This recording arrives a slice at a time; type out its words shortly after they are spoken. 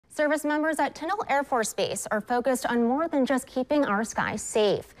Service members at Tyndall Air Force Base are focused on more than just keeping our skies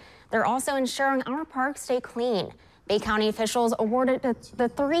safe. They're also ensuring our parks stay clean. Bay County officials awarded the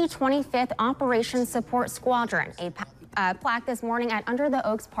 325th Operations Support Squadron a plaque this morning at Under the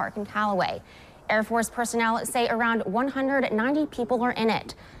Oaks Park in Callaway. Air Force personnel say around 190 people are in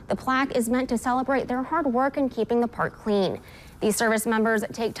it. The plaque is meant to celebrate their hard work in keeping the park clean. These service members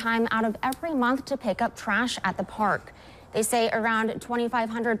take time out of every month to pick up trash at the park. They say around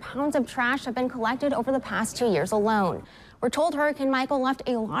 2,500 pounds of trash have been collected over the past 2 years alone. We're told Hurricane Michael left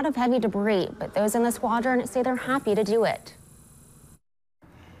a lot of heavy debris, but those in the squadron say they're happy to do it.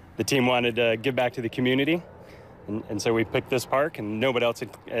 The team wanted to give back to the community, and so we picked this park, and nobody else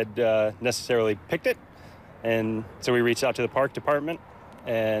had necessarily picked it. And so we reached out to the park department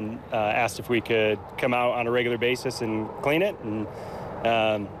and asked if we could come out on a regular basis and clean it. And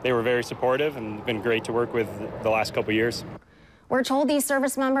they were very supportive and been great to work with the last couple years. We're told these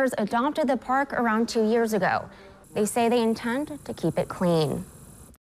service members adopted the park around 2 years ago. They say they intend to keep it clean.